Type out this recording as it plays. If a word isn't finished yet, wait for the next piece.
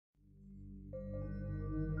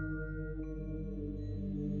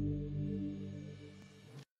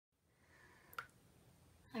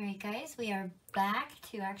guys, we are back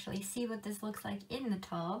to actually see what this looks like in the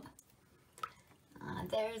tub.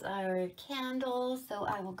 There's our candle, so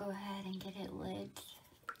I will go ahead and get it lit.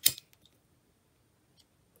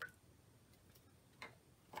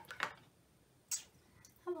 I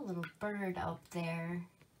have a little bird up there.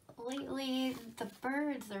 Lately, the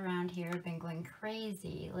birds around here have been going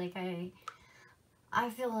crazy. Like I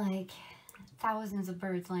feel like thousands of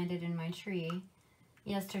birds landed in my tree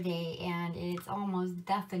yesterday and it's almost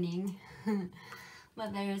deafening.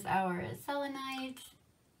 But there's our selenite,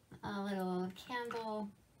 a little candle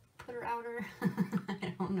putter outer.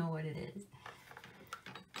 I don't know what it is.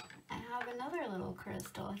 I have another little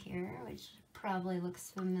crystal here which probably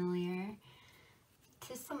looks familiar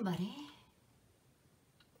to somebody.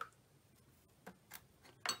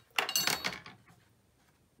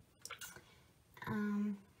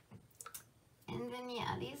 And then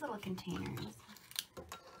yeah, these little containers.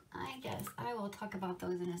 I guess I will talk about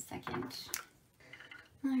those in a second.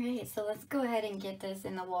 Alright, so let's go ahead and get this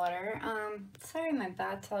in the water. Sorry my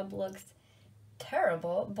bathtub looks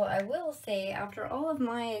terrible, but I will say after all of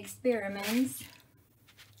my experiments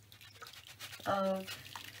of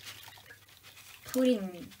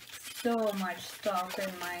putting so much stuff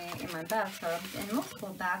in my bathtubs, and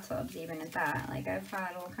multiple bathtubs even at that, like I've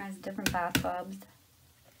had all kinds of different bathtubs.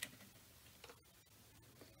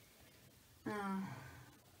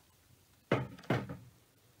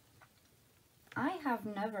 I have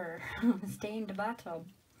never stained a bathtub,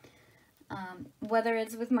 whether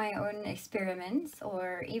it's with my own experiments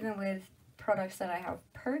or even with products that I have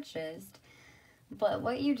purchased. But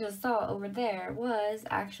what you just saw over there was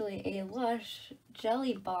actually a Lush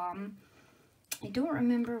Jelly Balm. I don't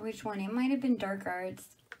remember which one. It might have been Dark Arts,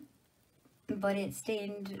 but it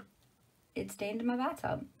stained my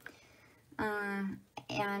bathtub.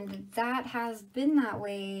 And that has been that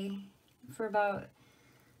way for about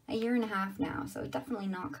a year and a half now, so definitely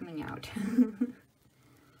not coming out.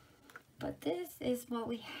 But this is what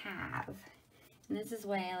we have, and this is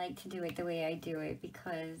why I like to do it the way I do it,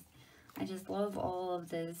 because I just love all of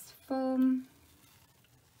this foam.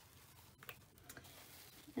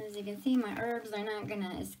 As you can see, my herbs are not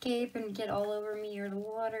gonna escape and get all over me or the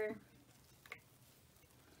water.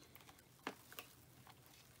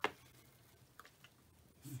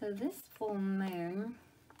 So this full moon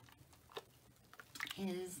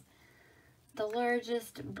is the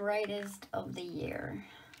largest, brightest of the year.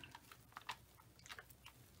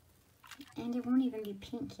 And it won't even be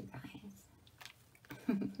pink, you guys.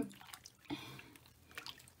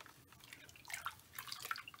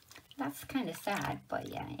 That's kind of sad, but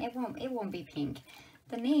yeah, it won't be pink.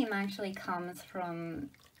 The name actually comes from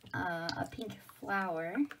a pink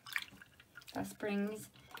flower that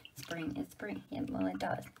yeah, well it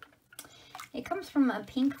does. It comes from a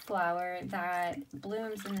pink flower that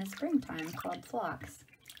blooms in the springtime called phlox,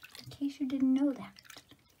 in case you didn't know that.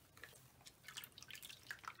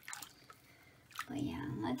 But yeah,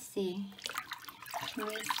 let's see. Can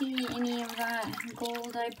we see any of that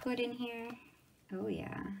gold I put in here? Oh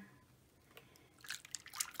yeah.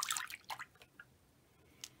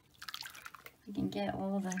 You can get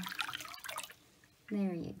all the...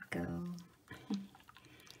 There you go.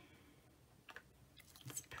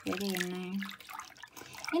 It's pretty in there.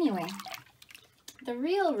 Anyway, the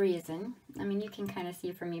real reason, I mean, you can kind of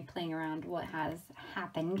see from me playing around what has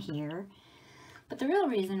happened here, but the real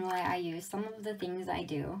reason why I use some of the things I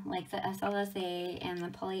do, like the SLSA and the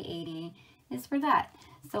Poly 80, is for that.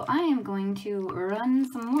 So I am going to run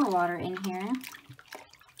some more water in here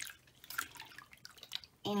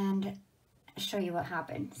and show you what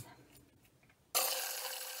happens.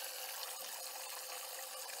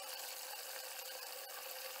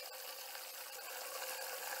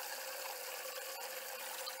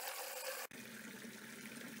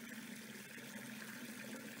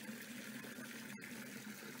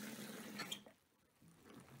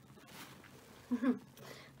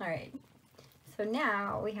 Alright, so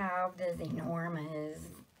now we have this enormous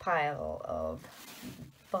pile of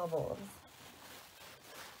bubbles.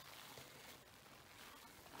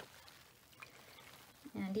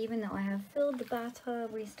 And even though I have filled the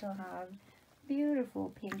bathtub, we still have beautiful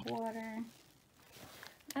pink water.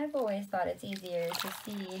 I've always thought it's easier to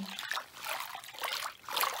see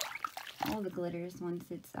all the glitters once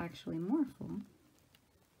it's actually more full.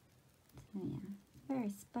 So yeah, it's very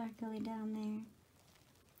sparkly down there.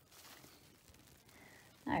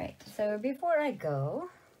 Alright, so before I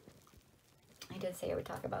go, I did say I would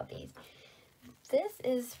talk about these. This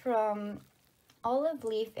is from Olive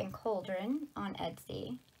Leaf and Cauldron on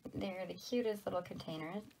Etsy. They're the cutest little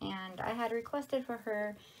containers, and I had requested for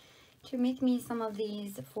her to make me some of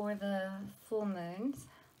these for the full moons.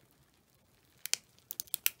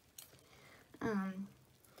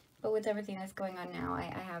 But with everything that's going on now, I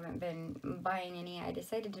haven't been buying any. I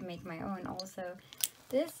decided to make my own also.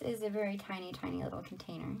 This is a very tiny, tiny little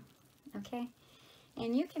container, okay?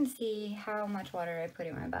 And you can see how much water I put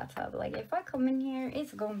in my bathtub. Like, if I come in here,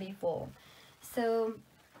 it's gonna be full. So,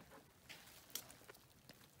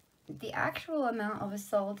 the actual amount of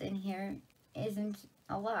salt in here isn't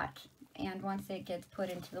a lot. And once it gets put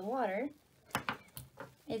into the water,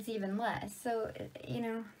 it's even less. So, you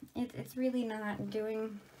know, it's really not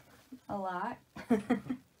doing a lot.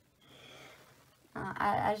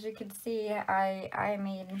 As you can see, I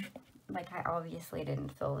made, like, I obviously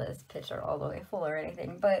didn't fill this pitcher all the way full or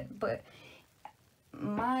anything, but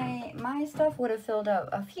my stuff would have filled up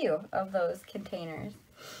a few of those containers.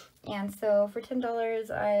 And so for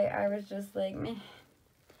 $10, I was just like, meh.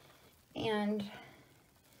 And,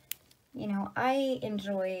 you know, I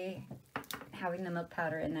enjoy having the milk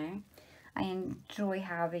powder in there. I enjoy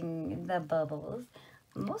having the bubbles.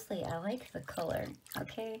 Mostly I like the color,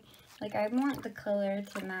 okay? Like, I want the color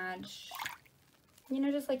to match, you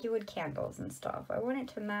know, just like you would candles and stuff. I want it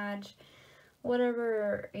to match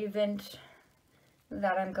whatever event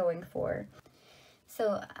that I'm going for.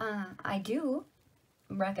 So, I do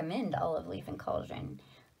recommend Olive Leaf and Cauldron.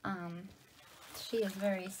 She is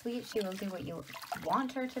very sweet. She will do what you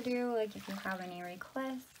want her to do, like if you have any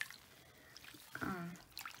requests.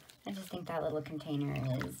 I just think that little container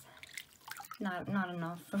is not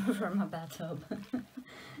enough for my bathtub.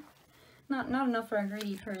 not enough for a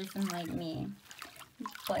greedy person like me.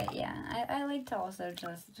 But yeah, I like to also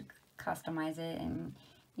just customize it and,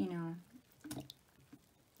 you know,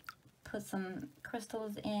 put some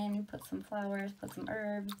crystals in, put some flowers, put some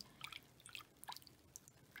herbs.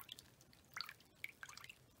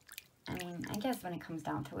 I mean, I guess when it comes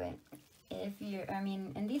down to it, if you're, I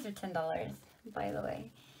mean, and these are $10, by the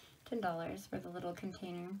way. $10 for the little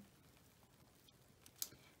container.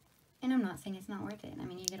 And I'm not saying it's not worth it. I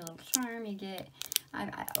mean, you get a little charm, you get,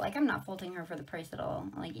 like, I'm not faulting her for the price at all.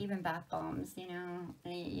 Like, even bath bombs, you know,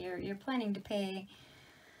 you're planning to pay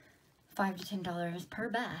 $5 to $10 per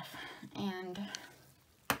bath. And,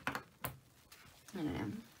 I don't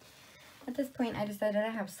know. At this point, I decided I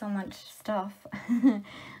have so much stuff,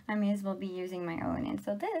 I may as well be using my own. And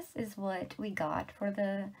so this is what we got for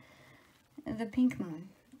the pink moon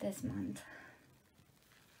this month.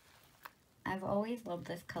 I've always loved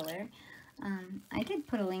this color. I did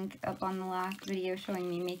put a link up on the last video showing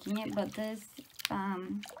me making it, but this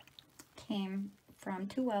came from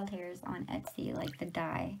Two Wild Hairs on Etsy, like the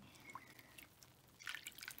dye.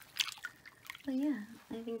 But yeah,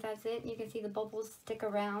 I think that's it. You can see the bubbles stick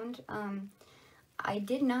around. I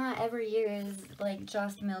did not ever use, like,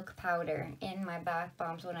 just milk powder in my bath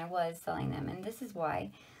bombs when I was selling them, and this is why.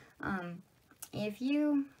 If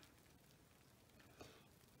you...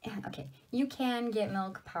 Okay, you can get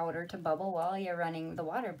milk powder to bubble while you're running the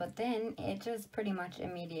water, but then it just pretty much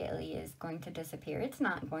immediately is going to disappear. It's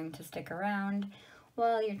not going to stick around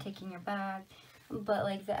while you're taking your bath, but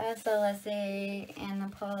like the SLSA and the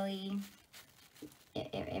poly,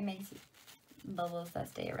 it makes bubbles that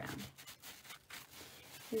stay around.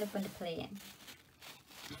 No fun to play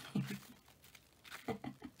in.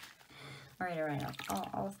 Alright,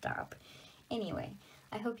 I'll stop. Anyway,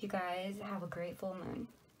 I hope you guys have a great full moon.